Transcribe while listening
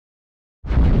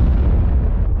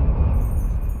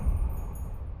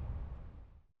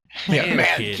Man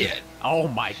kid. Oh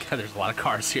my god, there's a lot of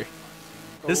cars here.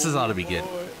 This is ought to be good.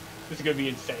 This is gonna be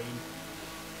insane.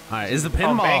 All right, is the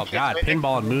pinball? God,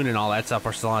 pinball and moon and all that stuff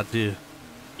are still on too.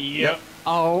 Yep.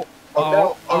 Oh.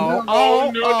 Oh, Oh, no. oh,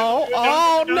 Oh, no,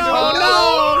 oh, no,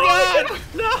 God,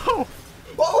 no!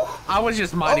 Oh, I was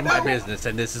just minding my no. business,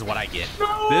 and this is what I get.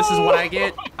 No. This is what I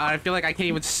get. I feel like I can't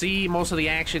even see most of the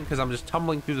action because I'm just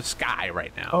tumbling through the sky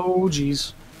right now. Oh,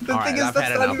 jeez. the All thing right, is, I've that's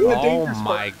had not enough. even the Oh dangerous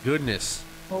my part. goodness!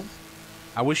 Oh.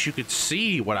 I wish you could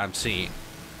see what I'm seeing.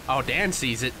 Oh, Dan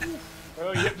sees it.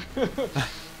 Oh, yep.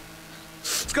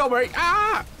 Let's go, Barry!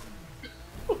 Ah!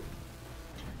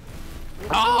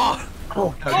 Oh!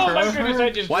 Oh, Oh my goodness, I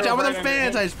just Watch drove out for right the under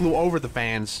fans! it. I just flew over the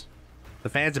fans. The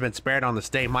fans have been spared on this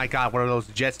day. My God, what are those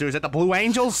jets doing? Is that the Blue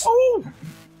Angels? oh.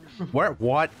 Where?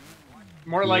 What?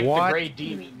 More like What? the gray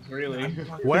demons, really.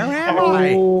 Where am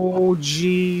I? Oh,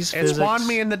 jeez. It spawned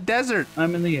me in the desert.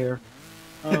 I'm in the air.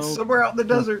 It's Oh, somewhere out in the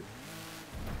desert.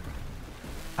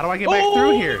 How do I get back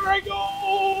through here? There I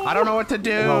go! I don't know what to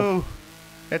do. Well,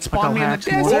 It spawned me in the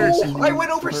hacks more. desert. Oh, I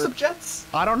went over some jets.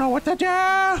 I don't know what to do.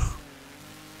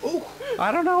 Oh,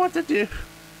 I don't know what to do.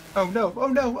 oh no, oh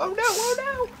no, oh no, oh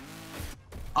no.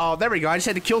 Oh, there we go. I just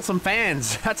had to kill some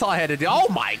fans. That's all I had to do. Oh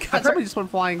my God! Somebody just went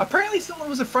flying. Apparently someone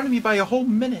was in front of me by a whole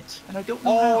minute, and I don't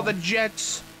know Oh, how. the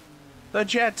jets. The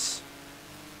jets.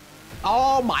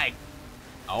 Oh my.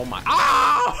 Oh my.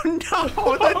 Oh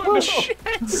no! The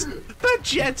jets. The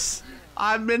jets.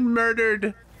 I've been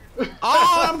murdered.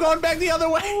 Oh, I'm going back the other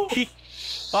way.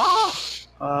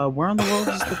 Oh. where in the world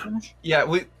is the finish? Yeah,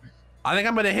 we I think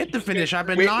I'm gonna hit the finish. I've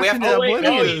been We knocked have into to- Wait,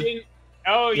 no, you oblivion. didn't.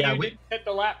 Oh, Yeah, you we- didn't set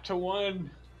the lap to 1.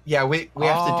 we have to do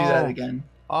that Oh. again.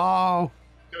 Oh.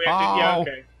 So we have to, yeah, Oh.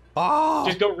 okay. Oh.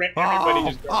 Just go wreck everybody,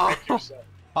 just go wreck yourself.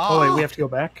 Oh, wait, we have to go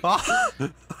back? Oh,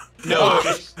 No,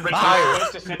 just retire. You're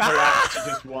supposed to set the lap to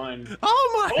just 1.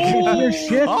 oh my Oh, God.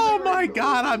 shit. Oh my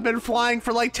God, I've been flying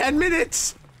for like 10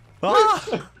 minutes.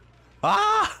 Ah.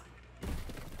 Ah.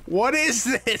 What is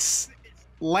this?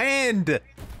 Land.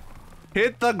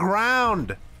 Hit the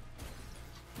ground.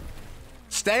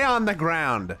 Stay on the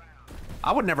ground.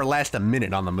 I would never last a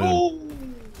minute on the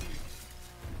moon.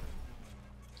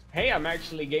 Hey, I'm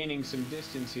actually gaining some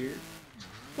distance here.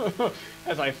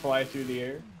 As I fly through the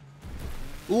air.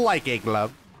 Like a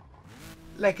glove.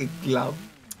 Like a glove.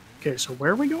 Okay, so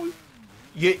where are we going?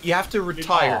 You have to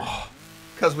retire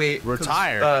because we 'cause,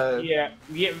 Retire? Yeah,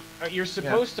 you're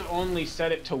supposed to only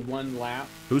set it to 1 lap.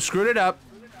 Who screwed it up?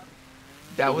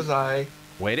 that was I.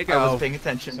 Way to I go. was paying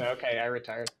attention. So, okay, I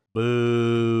retired.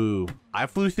 Boo. I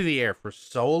flew through the air for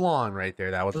so long right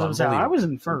there. That was unbelievable. I was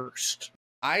in first.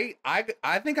 I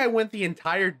think I went the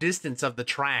entire distance of the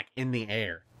track in the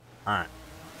air. All right.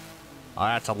 Oh,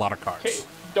 that's a lot of cars. Okay,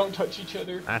 don't touch each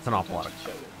other. That's an awful lot of Each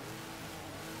other.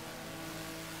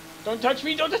 Don't touch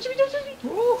me! Don't touch me! Don't touch me!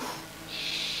 Ooh.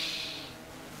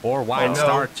 Or wide Oh, no.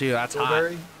 star too. That's hot.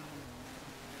 Strawberry.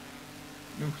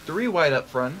 3 wide up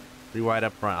front. 3 wide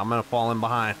up front. I'm gonna fall in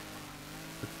behind.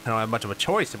 I don't have much of a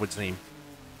choice, it would seem.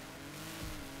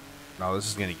 No, this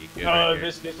is gonna get good. Right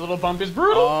here. This little bump is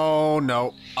brutal. Oh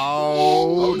no!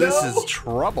 Oh, Oh, this no. is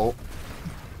trouble.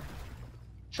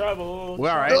 Trouble.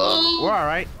 We're all right. We're all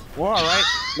right. We're all right.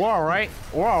 We're all right.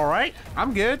 We're all right.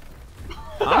 I'm good.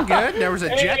 I'm good. There was a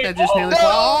jet that just nearly. no.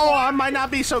 Oh, I might not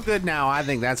be so good now. I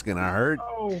think that's gonna hurt.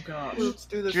 Oh, gosh. Let's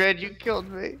do this. Dread, you killed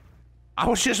me. I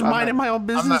was just I'm minding not- my own I'm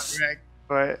not business. wrecked,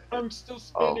 but I'm still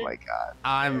oh spinning. my god.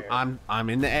 I'm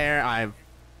in the air. I've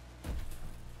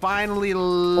finally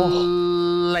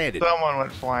landed. Someone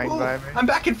went flying Ooh, by me. I'm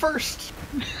back in first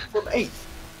from 8th.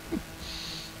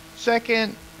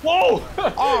 Second. Whoa!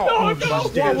 Oh, no, no!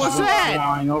 what was that?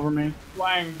 Flying over me.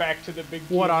 Flying back to the big.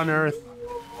 What key. on earth?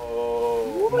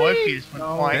 Morpheus went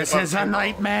flying. This above is a me.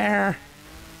 nightmare.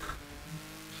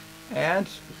 And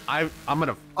I'm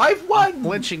gonna. I've won.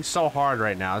 Flinching so hard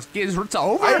right now. It's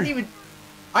over. I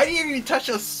didn't even touch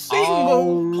a single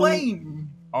Oh. plane.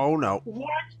 Oh no! What?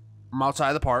 I'm outside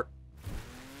of the park.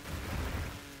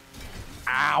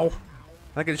 Ow!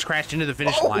 I just crashed into the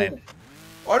finish Oh. line.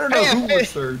 I don't know Hey, who hey.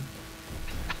 was third.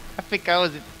 I think I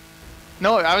was.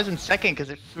 No, I was in second because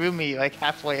it threw me like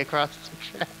halfway across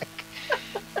the track.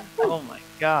 Oh my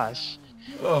gosh.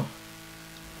 Oh,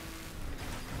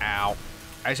 Ow!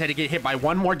 I just had to get hit by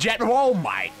one more jet. Oh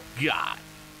my god!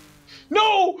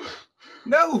 No!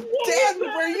 no, was Dan, that?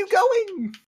 where are you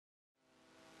going?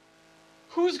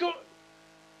 Who's going?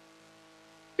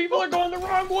 People are going the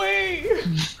wrong way.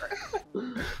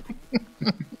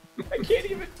 I can't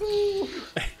even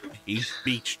move. He's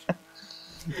beached.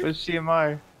 Where's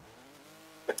CMR?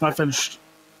 I finished.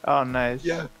 Oh, nice.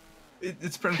 Yeah,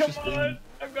 it's Come precious. on!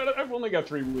 I've only got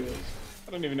 3 wheels.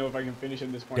 I don't even know if I can finish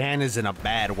at this point. Dan is in a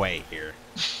bad way here.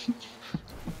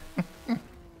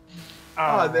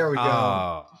 Oh, there we go.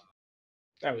 Oh,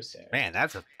 That was sad. man,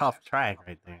 that's a tough track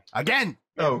right there. Again.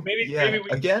 Oh, maybe yeah. we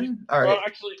Again? All right. Well,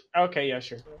 actually, okay, yeah,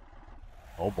 sure.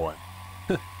 Oh boy.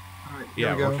 All right, here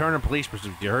Yeah, we go. return of police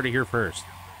pursuit. You heard it here first.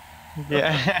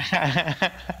 Yeah.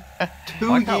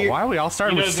 2 years. Why are we all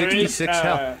starting with 66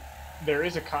 health? There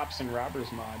is a cops and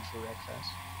robbers mod for Wreckfest.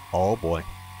 Oh boy.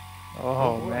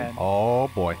 Oh man. Oh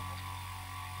boy.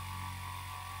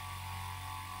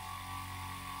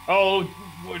 Oh,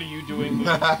 what are you doing?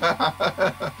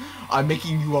 I'm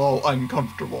making you all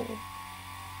uncomfortable.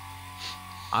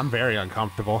 I'm very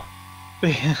uncomfortable.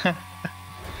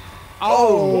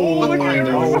 Oh,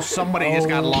 Oh, somebody just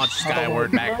got launched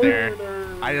skyward back there.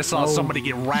 I just saw somebody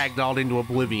get ragdolled into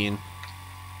oblivion.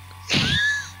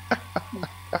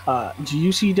 Do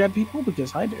you see dead people?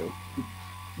 Because I do.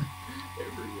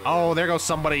 Oh, there goes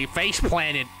somebody face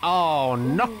planted. Oh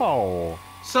no.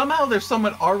 Somehow there's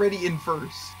someone already in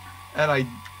first, and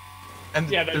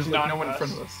Yeah, there's like not no one in us.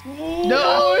 front of us.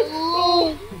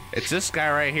 No! It's this guy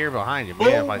right here behind you.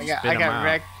 Yeah, if I spin I him got out.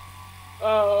 wrecked.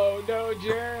 Oh no,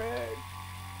 Jared!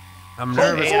 I'm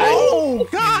nervous. yeah. Oh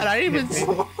God! I didn't even.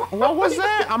 What was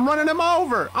that? I'm running him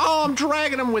over. Oh, I'm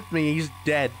dragging him with me. He's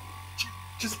dead.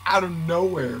 Just out of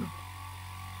nowhere.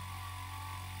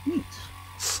 Neat.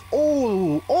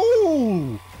 Oh,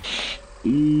 oh.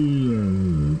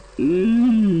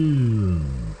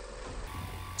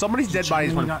 Somebody's dead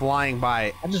bodies went flying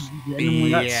by. I just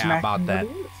randomly got Yeah, smacked about into that.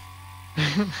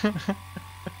 the earth.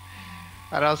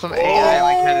 I know some AI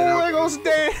like had it Oh, up. there goes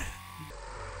Dan.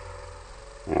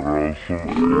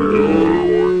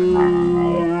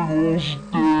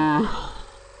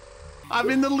 I'm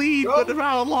in the lead, but for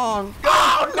how long?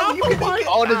 Oh, no, you can make it.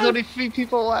 Oh, there's only 3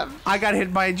 people left. I got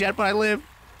hit by a jet, but I lived.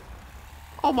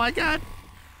 Oh my God.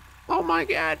 Oh my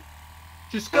God.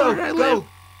 Just go, How did I go. live?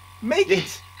 Make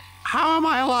it. How am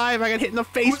I alive? I got hit in the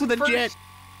face Who's with a first? jet.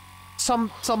 Some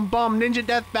bum ninja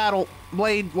death battle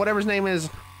blade, whatever his name is.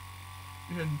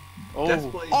 Oh.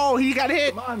 Death Blade. Oh, he got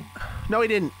hit. Come on. No, he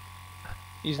didn't.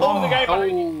 He's Oh, the guy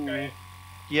behind you. Go Oh. ahead.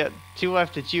 Yeah, 2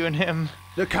 left. It's you and him.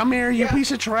 Come here, you Yeah.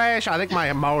 piece of trash. I think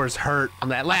my mower's hurt on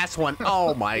that last one.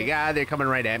 Oh my God, they're coming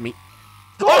right at me.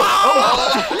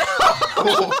 Oh,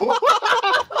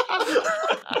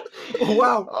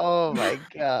 wow. Oh my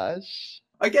gosh.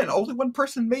 Again, only one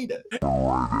person made it.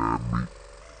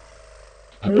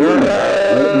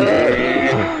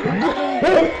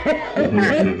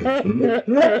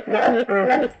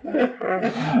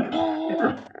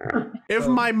 If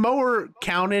my mower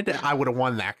counted, I would have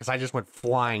won that because I just went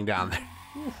flying down there.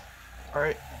 All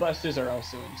right. Buses are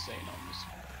also insane on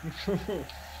this one.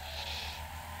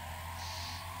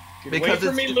 Get Because away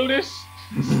from me, it's- Ludus!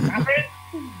 Stop it!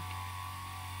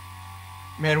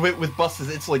 Man, with buses,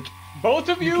 it's like Both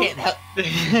of you! can't help.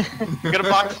 Gotta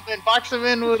box him in. Box him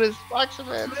in, Woodus. Box him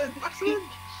in.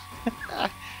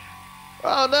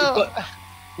 Oh no. But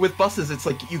with buses, it's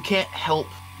like you can't help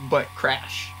but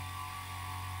crash.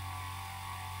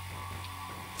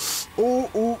 Ooh,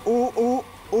 ooh, ooh, ooh, ooh.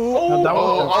 Oh, that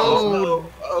was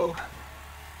Oh.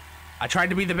 I tried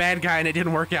to be the bad guy and it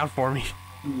didn't work out for me.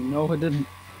 No, it didn't.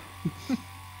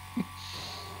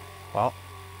 Well,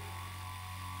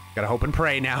 gotta hope and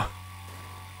pray now.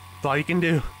 That's all you can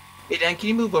do. Hey Dan, can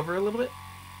you move over a little bit?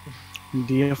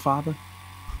 Dear Father.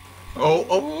 Oh.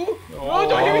 Oh, Oh,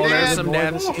 don't give me there's that! some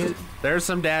deaths. There's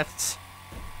some deaths.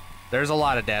 There's a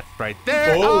lot of deaths right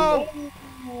there. Oh.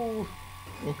 Oh,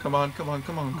 Oh, come on.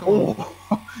 Oh,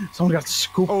 someone got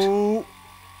scooped. oh.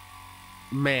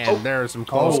 Man, Oh. there are some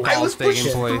close Oh. I calls was taking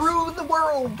pushed place. through the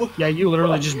world. Yeah, you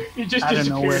literally just You just out of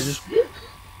nowhere disappeared. just.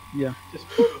 Yeah.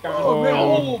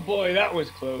 Oh boy, that was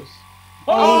close.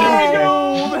 Oh, There we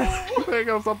go. there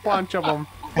goes a bunch of them.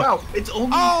 Wow, it's only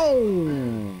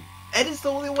Oh! Ed is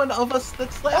the only one of us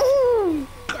that's left. Oh!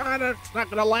 God, it's not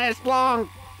gonna last long.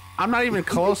 I'm not even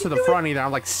close to the front either.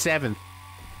 I'm like 7th.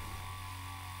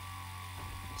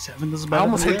 7 is I better.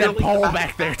 almost than hit that Literally pole about-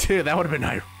 back there too. That would have been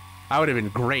nice. I would have been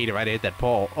great if I'd hit that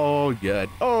pole. Oh, good.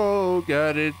 Oh,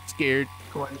 God, it's scared.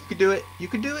 Come on, you can do it. You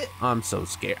can do it. I'm so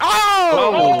scared. Oh!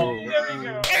 Oh, there you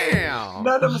go. Damn!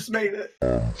 None of us made it.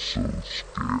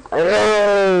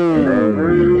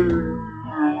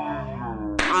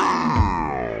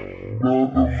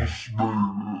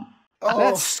 That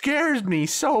Oh, scares me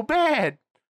so bad.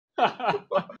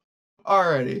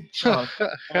 alrighty. Oh,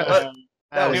 Um,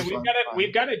 that was and fun.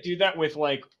 we've got to do that with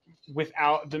like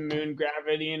without the moon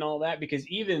gravity and all that, because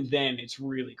even then it's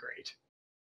really great.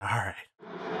 All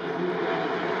right.